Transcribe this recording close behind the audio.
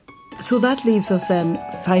So that leaves us then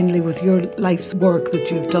finally with your life's work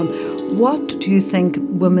that you've done. What do you think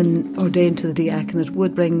women ordained to the diaconate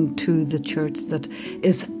would bring to the church that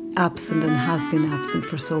is absent and has been absent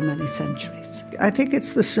for so many centuries? I think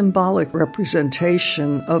it's the symbolic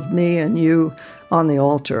representation of me and you on the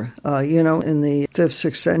altar. In the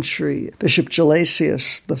 5th, 6th century, Bishop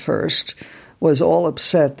Gelasius I was all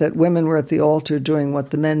upset that women were at the altar doing what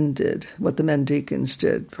the men did, what the men deacons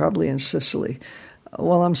did, probably in Sicily.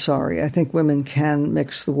 Well, I'm sorry. I think women can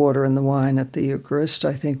mix the water and the wine at the Eucharist.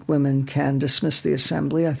 I think women can dismiss the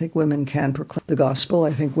assembly. I think women can proclaim the gospel.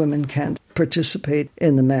 I think women can participate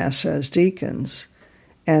in the Mass as deacons.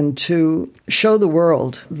 And to show the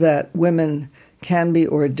world that women can be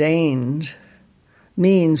ordained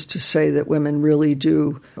means to say that women really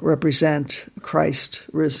do represent Christ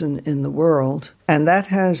risen in the world. And that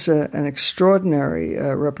has an extraordinary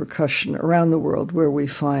repercussion around the world, where we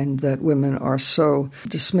find that women are so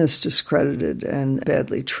dismissed, discredited, and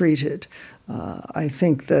badly treated. I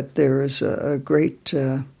think that there is a great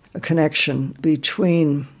connection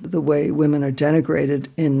between the way women are denigrated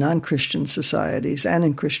in non-Christian societies and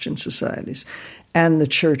in Christian societies, and the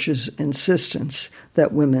Church's insistence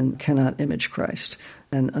that women cannot image Christ.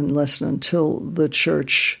 And unless and until the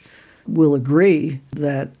Church will agree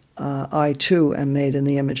that I too am made in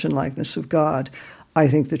the image and likeness of God, I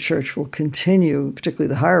think the Church will continue, particularly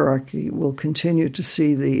the hierarchy, will continue to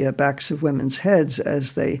see the backs of women's heads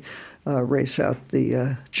as they race out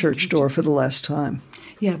the church door for the last time.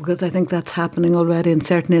 Yeah, because I think that's happening already, and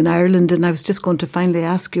certainly in Ireland. And I was just going to finally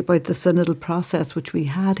ask you about the synodal process, which we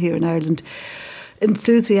had here in Ireland,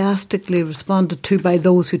 enthusiastically responded to by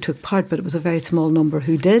those who took part, but it was a very small number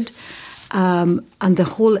who did. And the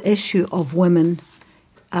whole issue of women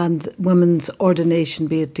and women's ordination,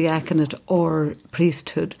 be it diaconate or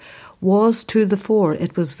priesthood, was to the fore.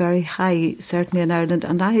 It was very high, certainly in Ireland.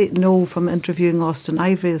 And I know from interviewing Austin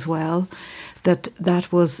Ivory as well,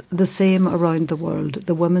 that was the same around the world.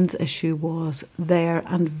 The women's issue was there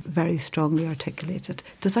and very strongly articulated.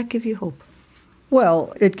 Does that give you hope?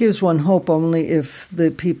 Well, it gives one hope only if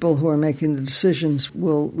the people who are making the decisions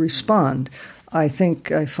will respond. I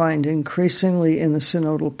find increasingly in the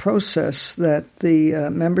synodal process that the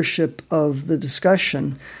membership of the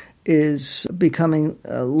discussion is becoming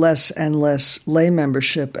less and less lay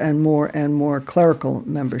membership and more clerical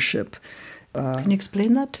membership. Can you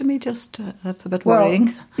explain that to me? Just that's a bit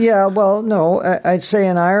worrying. I'd say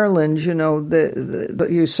in Ireland,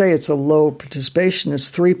 you say it's a low participation.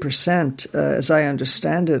 It's 3%, as I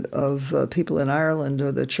understand it, of people in Ireland,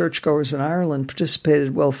 or the churchgoers in Ireland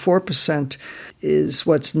participated. Well, 4% is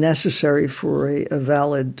what's necessary for a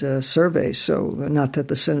valid survey. So not that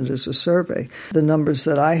the Synod is a survey. The numbers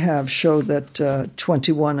that I have show that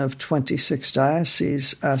 21 of 26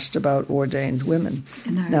 dioceses asked about ordained women.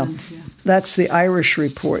 In Ireland, now, that's the Irish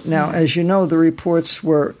report. Now, as you know, the reports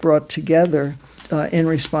were brought together in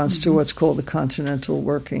response to what's called the Continental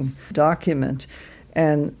Working Document.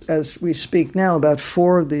 And as we speak now, about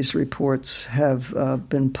 4 of these reports have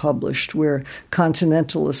been published, where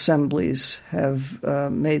continental assemblies have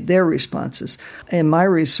made their responses. In my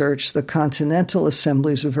research, the continental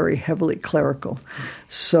assemblies are very heavily clerical.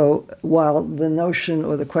 So while the notion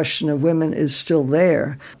or the question of women is still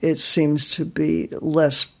there, it seems to be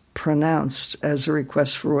less pronounced as a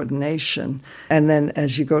request for ordination. And then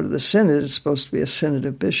as you go to the synod, it's supposed to be a synod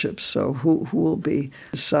of bishops, so who will be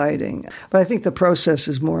deciding? But I think the process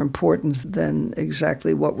is more important than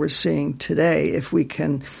exactly what we're seeing today. If we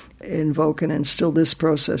can invoke and instill this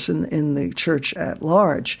process in the church at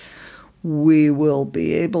large, we will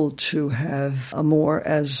be able to have a more,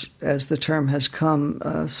 as the term has come,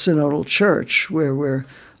 synodal church, where we're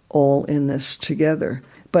all in this together.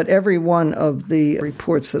 But every one of the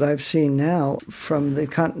reports that I've seen now from the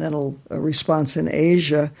continental response in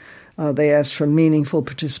Asia, they asked for meaningful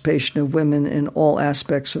participation of women in all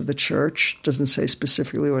aspects of the church. Doesn't say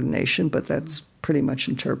specifically ordination, but that's pretty much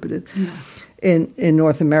interpreted. Yeah. In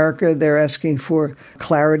North America, they're asking for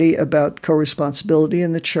clarity about co-responsibility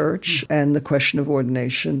in the church and the question of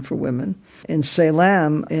ordination for women. In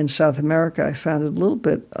Ceylon, in South America, I found it a little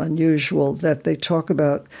bit unusual that they talk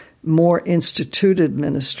about more instituted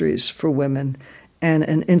ministries for women and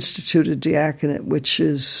an instituted diaconate, which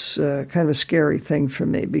is kind of a scary thing for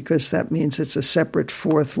me, because that means it's a separate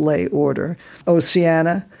fourth lay order.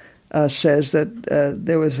 Oceania says that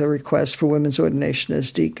there was a request for women's ordination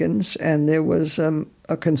as deacons, and there was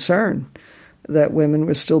a concern that women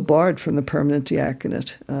were still barred from the permanent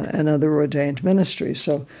diaconate and other ordained ministries.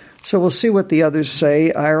 So we'll see what the others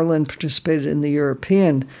say. Ireland participated in the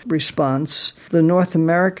European response. The North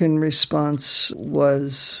American response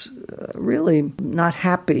was really not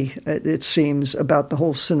happy, it seems, about the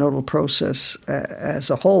whole synodal process as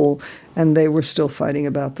a whole, and they were still fighting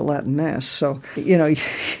about the Latin Mass. So, you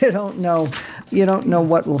don't know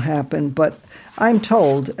what will happen, but I'm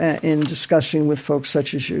told in discussing with folks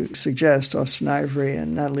such as you suggest, Austin Ivory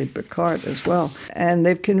and Natalie Picard as well, and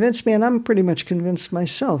they've convinced me, and I'm pretty much convinced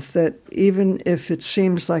myself, that even if it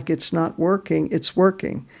seems like it's not working, it's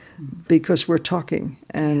working. Because we're talking,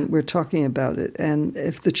 and we're talking about it. And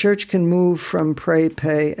if the church can move from pray,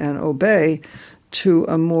 pay, and obey to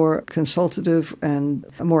a more consultative and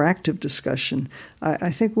a more active discussion,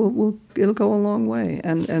 I think it'll go a long way,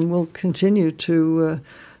 and we'll continue to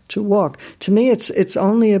walk. To me, it's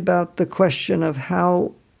only about the question of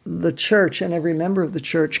how the church and every member of the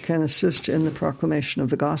church can assist in the proclamation of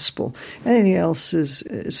the gospel. Anything else is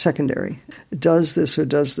secondary. Does this or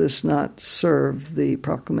does this not serve the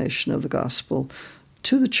proclamation of the gospel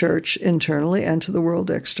to the church internally and to the world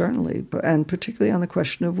externally, and particularly on the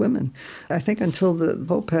question of women? I think until the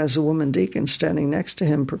Pope has a woman deacon standing next to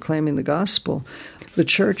him proclaiming the gospel, the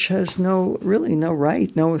church has no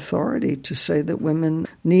right, no authority to say that women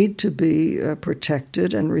need to be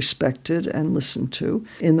protected and respected and listened to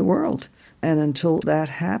in the world. And until that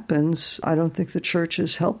happens, I don't think the church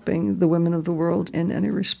is helping the women of the world in any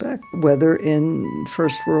respect, whether in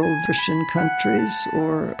first world Christian countries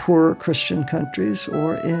or poorer Christian countries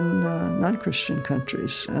or in non-Christian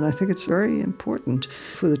countries. And I think it's very important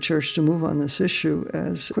for the church to move on this issue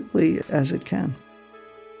as quickly as it can.